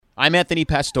I'm Anthony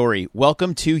Pastore.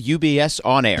 Welcome to UBS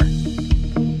On Air.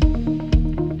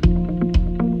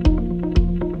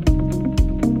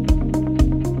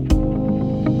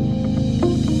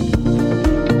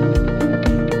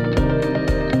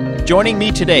 Joining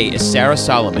me today is Sarah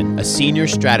Solomon, a senior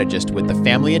strategist with the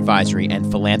Family Advisory and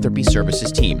Philanthropy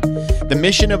Services team. The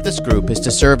mission of this group is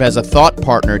to serve as a thought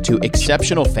partner to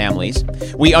exceptional families.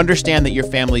 We understand that your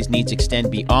family's needs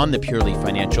extend beyond the purely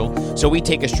financial, so we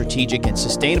take a strategic and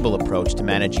sustainable approach to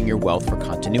managing your wealth for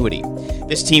continuity.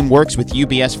 This team works with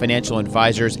UBS financial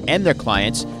advisors and their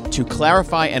clients to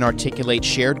clarify and articulate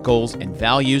shared goals and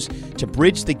values, to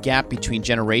bridge the gap between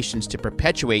generations to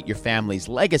perpetuate your family's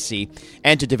legacy,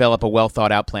 and to develop a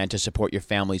well-thought-out plan to support your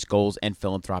family's goals and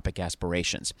philanthropic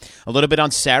aspirations. A little bit on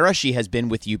Sarah. She has been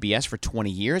with UBS for 20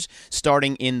 years,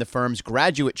 starting in the firm's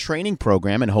graduate training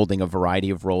program and holding a variety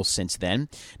of roles since then.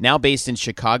 Now based in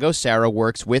Chicago, Sarah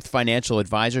works with financial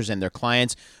advisors and their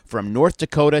clients from North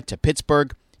Dakota to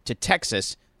Pittsburgh to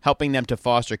Texas, helping them to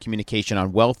foster communication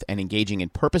on wealth and engaging in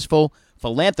purposeful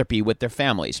philanthropy with their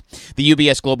families. The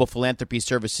UBS Global Philanthropy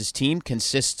Services team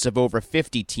consists of over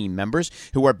 50 team members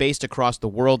who are based across the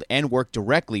world and work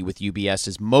directly with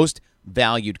UBS's most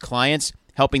valued clients,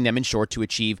 helping them ensure to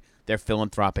achieve their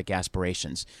philanthropic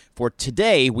aspirations. For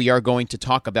today, we are going to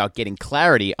talk about getting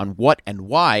clarity on what and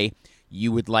why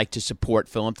you would like to support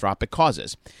philanthropic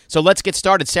causes. So let's get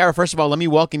started. Sarah, first of all, let me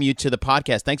welcome you to the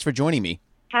podcast. Thanks for joining me.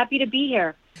 Happy to be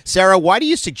here. Sarah, why do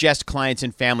you suggest clients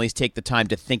and families take the time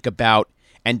to think about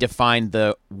and define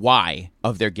the why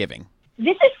of their giving?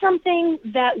 This is something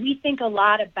that we think a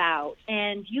lot about,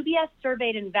 and UBS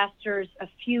surveyed investors a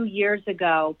few years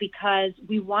ago because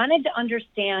we wanted to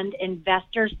understand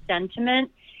investor sentiment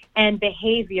and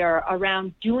behavior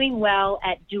around doing well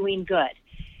at doing good.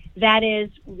 That is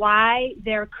why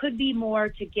there could be more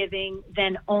to giving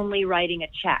than only writing a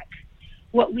check.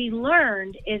 What we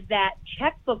learned is that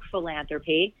checkbook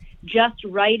philanthropy, just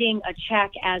writing a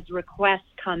check as requests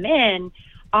come in,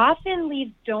 often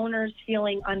leaves donors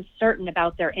feeling uncertain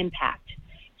about their impact.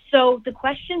 So the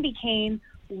question became,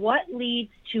 what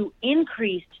leads to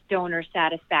increased donor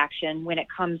satisfaction when it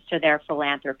comes to their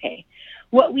philanthropy?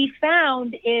 What we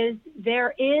found is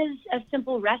there is a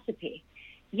simple recipe.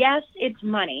 Yes, it's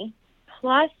money,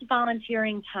 plus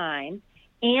volunteering time,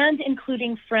 and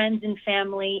including friends and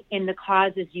family in the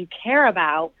causes you care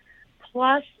about,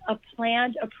 plus a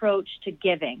planned approach to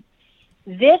giving.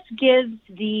 This gives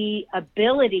the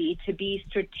ability to be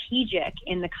strategic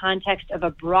in the context of a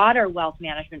broader wealth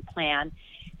management plan,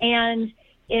 and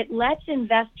it lets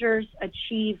investors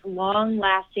achieve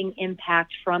long-lasting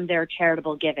impact from their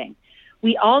charitable giving.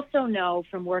 We also know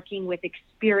from working with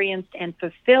experienced and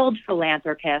fulfilled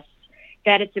philanthropists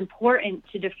that it's important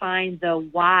to define the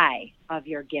why of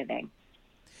your giving.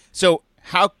 So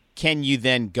how can you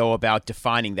then go about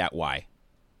defining that why?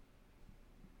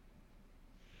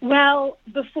 Well,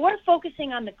 before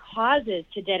focusing on the causes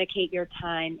to dedicate your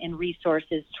time and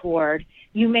resources toward,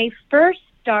 you may first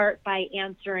start by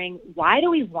answering, why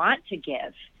do we want to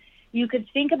give? You could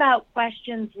think about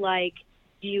questions like,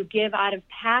 do you give out of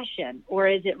passion, or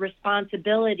is it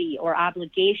responsibility or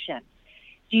obligation?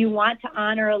 Do you want to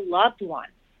honor a loved one?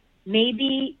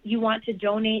 Maybe you want to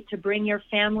donate to bring your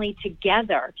family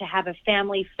together, to have a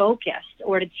family focus,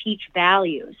 or to teach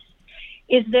values.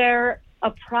 Is there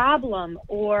a problem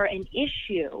or an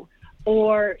issue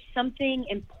or something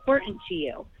important to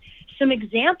you? Some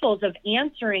examples of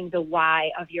answering the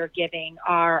why of your giving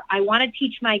are, I want to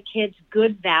teach my kids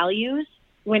good values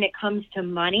when it comes to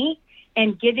money,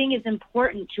 and giving is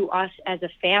important to us as a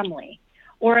family.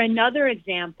 Or another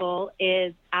example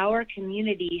is, our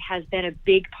community has been a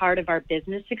big part of our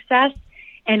business success,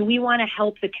 and we want to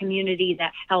help the community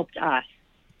that helped us.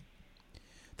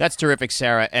 That's terrific,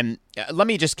 Sarah. And let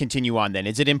me just continue on then.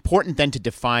 Is it important then to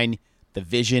define the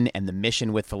vision and the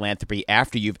mission with philanthropy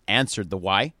after you've answered the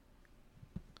why?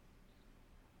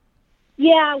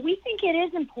 Yeah, we think it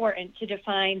is important to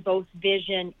define both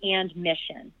vision and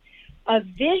mission. A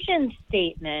vision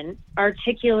statement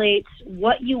articulates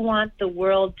what you want the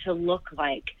world to look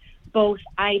like, both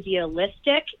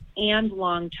idealistic and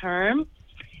long-term,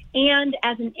 and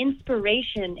as an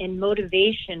inspiration and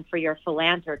motivation for your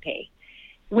philanthropy.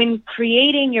 When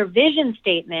creating your vision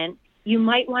statement, you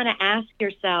might want to ask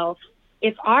yourself,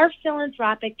 if our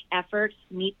philanthropic efforts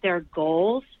meet their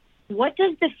goals, what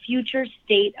does the future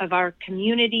state of our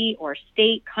community or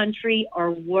state, country, or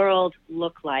world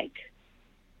look like?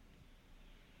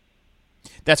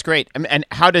 That's great. And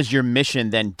how does your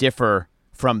mission then differ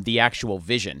from the actual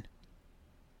vision?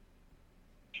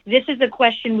 This is a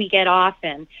question we get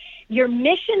often. Your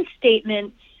mission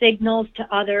statement signals to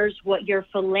others what your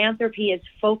philanthropy is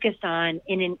focused on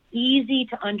in an easy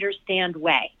to understand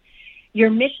way. Your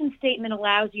mission statement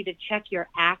allows you to check your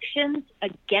actions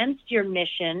against your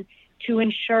mission to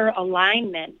ensure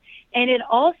alignment. And it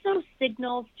also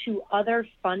signals to other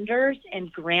funders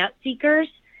and grant seekers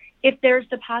if there's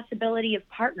the possibility of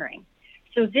partnering.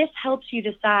 So this helps you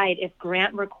decide if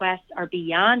grant requests are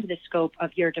beyond the scope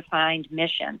of your defined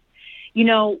mission. You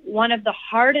know, one of the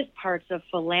hardest parts of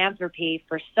philanthropy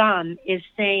for some is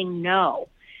saying no.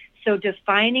 So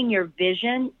defining your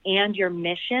vision and your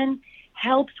mission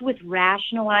helps with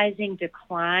rationalizing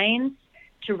declines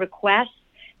to requests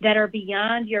that are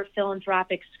beyond your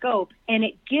philanthropic scope, and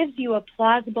it gives you a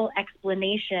plausible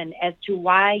explanation as to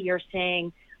why you're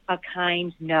saying a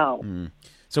kind no.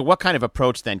 So what kind of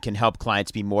approach then can help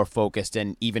clients be more focused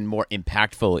and even more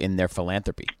impactful in their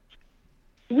philanthropy?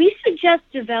 We suggest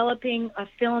developing a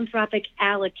philanthropic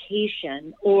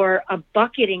allocation or a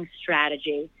bucketing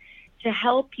strategy to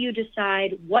help you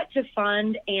decide what to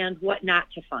fund and what not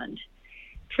to fund.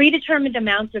 Predetermined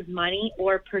amounts of money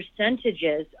or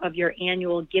percentages of your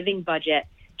annual giving budget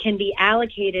can be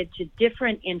allocated to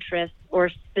different interests or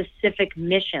specific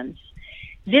missions.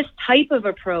 This type of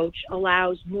approach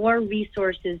allows more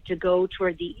resources to go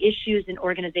toward the issues and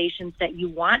organizations that you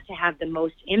want to have the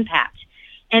most impact,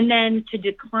 and then to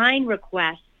decline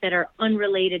requests that are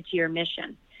unrelated to your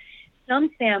mission. Some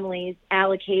families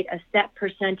allocate a set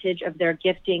percentage of their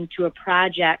gifting to a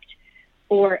project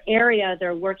or area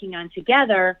they're working on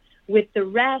together, with the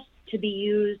rest to be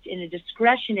used in a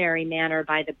discretionary manner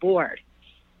by the board.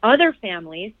 Other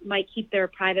families might keep their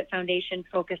private foundation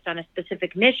focused on a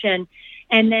specific mission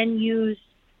and then use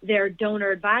their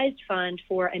donor-advised fund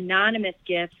for anonymous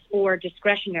gifts or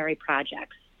discretionary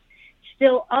projects.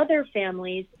 Still, other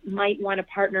families might want to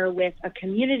partner with a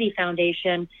community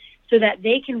foundation so that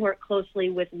they can work closely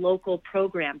with local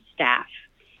program staff.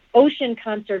 Ocean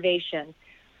conservation,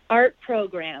 art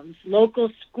programs, local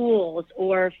schools,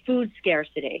 or food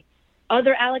scarcity.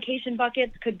 Other allocation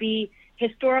buckets could be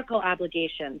historical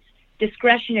obligations,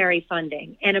 discretionary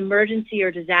funding, and emergency or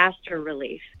disaster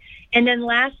relief. And then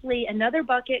lastly, another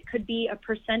bucket could be a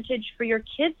percentage for your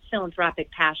kids' philanthropic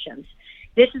passions.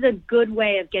 This is a good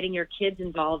way of getting your kids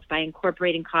involved by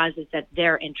incorporating causes that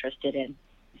they're interested in.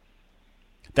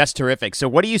 That's terrific. So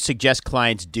what do you suggest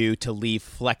clients do to leave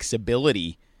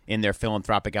flexibility in their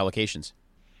philanthropic allocations?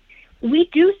 We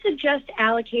do suggest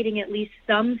allocating at least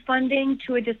some funding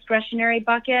to a discretionary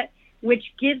bucket, which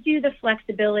gives you the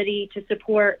flexibility to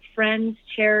support friends'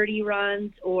 charity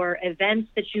runs or events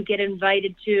that you get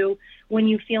invited to when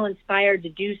you feel inspired to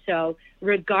do so,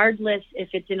 regardless if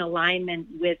it's in alignment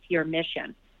with your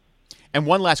mission. And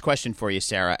one last question for you,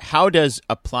 Sarah. How does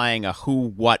applying a who,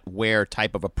 what, where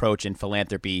type of approach in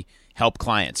philanthropy help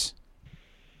clients?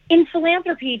 In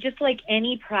philanthropy, just like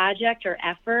any project or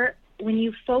effort, when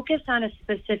you focus on a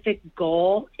specific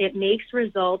goal, it makes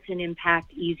results and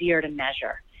impact easier to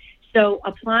measure. So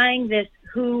applying this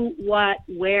who, what,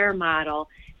 where model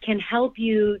can help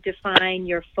you define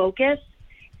your focus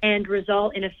and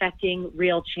result in affecting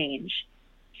real change.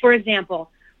 For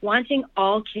example, wanting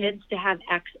all kids to have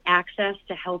access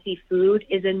to healthy food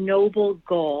is a noble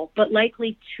goal, but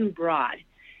likely too broad.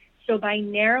 So by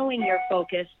narrowing your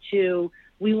focus to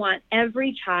we want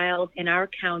every child in our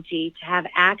county to have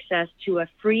access to a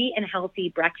free and healthy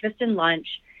breakfast and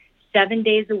lunch 7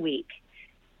 days a week,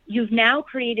 you've now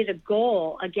created a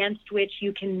goal against which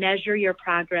you can measure your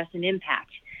progress and impact.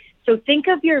 So think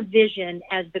of your vision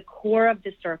as the core of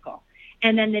the circle.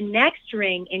 And then the next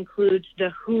ring includes the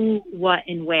who, what,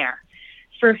 and where.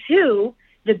 For who,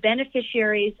 the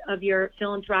beneficiaries of your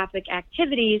philanthropic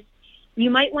activities,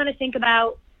 you might want to think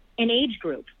about an age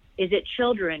group. Is it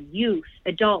children, youth,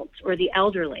 adults, or the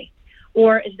elderly?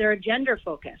 Or is there a gender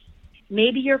focus?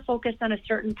 Maybe you're focused on a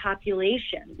certain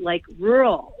population, like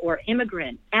rural or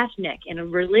immigrant, ethnic,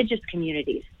 and religious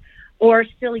communities. Or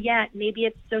still yet, maybe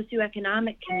it's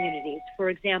socioeconomic communities. For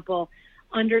example,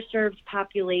 underserved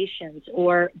populations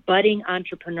or budding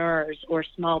entrepreneurs or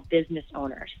small business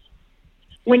owners.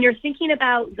 When you're thinking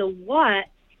about the what,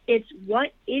 it's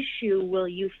what issue will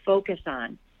you focus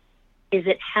on? Is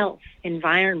it health,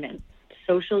 environment,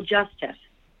 social justice,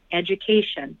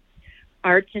 education,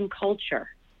 arts and culture,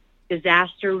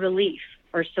 disaster relief,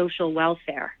 or social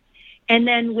welfare? And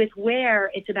then with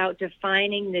where, it's about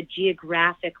defining the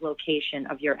geographic location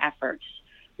of your efforts.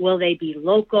 Will they be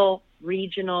local,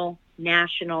 regional,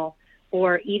 national,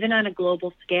 or even on a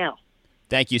global scale?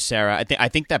 Thank you, Sarah. I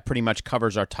think that pretty much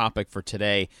covers our topic for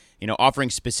today. You know, offering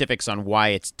specifics on why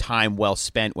it's time well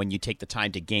spent when you take the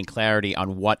time to gain clarity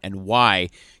on what and why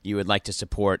you would like to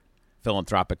support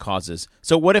philanthropic causes.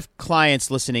 So what if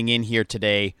clients listening in here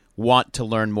today want to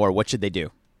learn more? What should they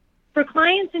do? For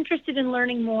clients interested in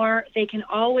learning more, they can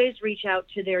always reach out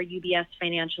to their UBS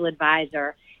financial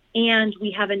advisor. And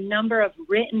we have a number of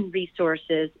written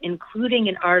resources, including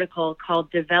an article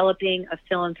called Developing a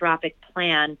Philanthropic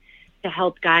Plan to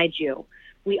help guide you.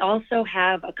 We also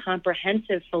have a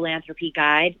comprehensive philanthropy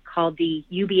guide called the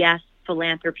UBS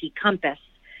Philanthropy Compass.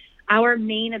 Our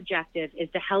main objective is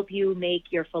to help you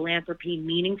make your philanthropy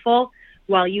meaningful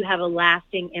while you have a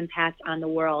lasting impact on the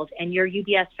world. And your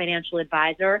UBS financial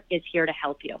advisor is here to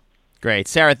help you. Great.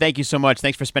 Sarah, thank you so much.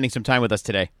 Thanks for spending some time with us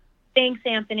today. Thanks,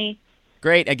 Anthony.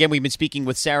 Great. Again, we've been speaking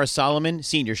with Sarah Solomon,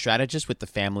 Senior Strategist with the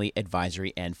Family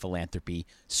Advisory and Philanthropy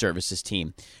Services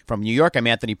team. From New York, I'm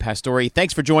Anthony Pastore.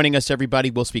 Thanks for joining us,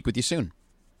 everybody. We'll speak with you soon.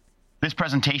 This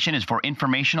presentation is for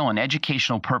informational and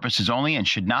educational purposes only and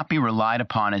should not be relied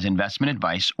upon as investment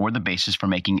advice or the basis for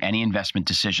making any investment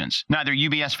decisions. Neither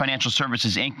UBS Financial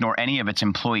Services, Inc. nor any of its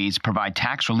employees provide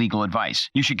tax or legal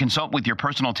advice. You should consult with your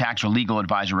personal tax or legal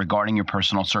advisor regarding your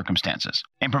personal circumstances.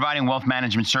 In providing wealth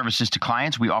management services to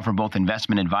clients, we offer both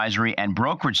investment advisory and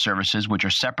brokerage services, which are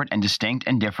separate and distinct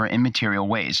and differ in material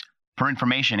ways. For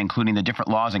information, including the different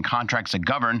laws and contracts that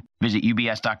govern, visit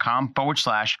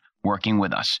ubs.com/working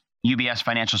with us. UBS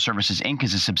Financial Services, Inc.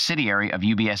 is a subsidiary of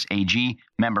UBS AG,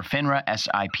 member FINRA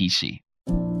SIPC.